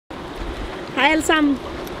Hej alle sammen.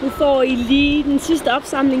 Nu får I lige den sidste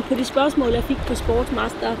opsamling på de spørgsmål, jeg fik på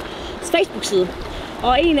SPORTMASTERs Facebook-side.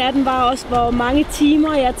 Og en af dem var også, hvor mange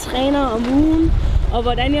timer jeg træner om ugen, og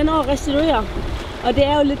hvordan jeg når at restituere. Og det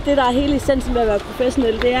er jo lidt det, der er hele essensen ved at være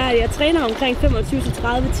professionel. Det er, at jeg træner omkring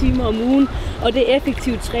 25-30 timer om ugen, og det er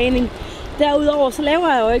effektiv træning. Derudover så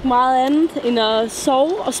laver jeg jo ikke meget andet end at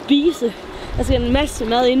sove og spise. Altså en masse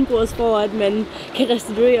mad indbords for, at man kan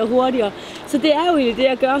restituere hurtigere. Så det er jo egentlig det,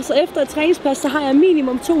 jeg gør. Så efter et træningspas, så har jeg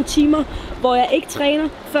minimum 2 timer, hvor jeg ikke træner,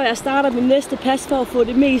 før jeg starter min næste pas for at få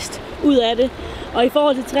det mest ud af det. Og i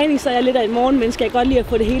forhold til træning, så er jeg lidt af et morgenmenneske. Jeg kan godt lide at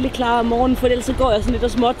få det hele klar om morgenen, for ellers så går jeg sådan lidt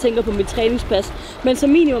og småt tænker på mit træningspas. Men så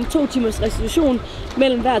minimum 2 timers restitution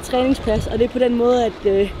mellem hver træningspas, og det er på den måde,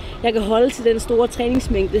 at jeg kan holde til den store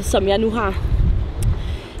træningsmængde, som jeg nu har.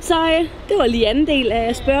 Så det var lige anden del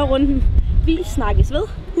af spørgerunden. Vi snakkes ved.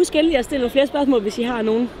 Husk endelig at stille nogle flere spørgsmål, hvis I har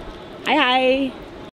nogen. Hej hej!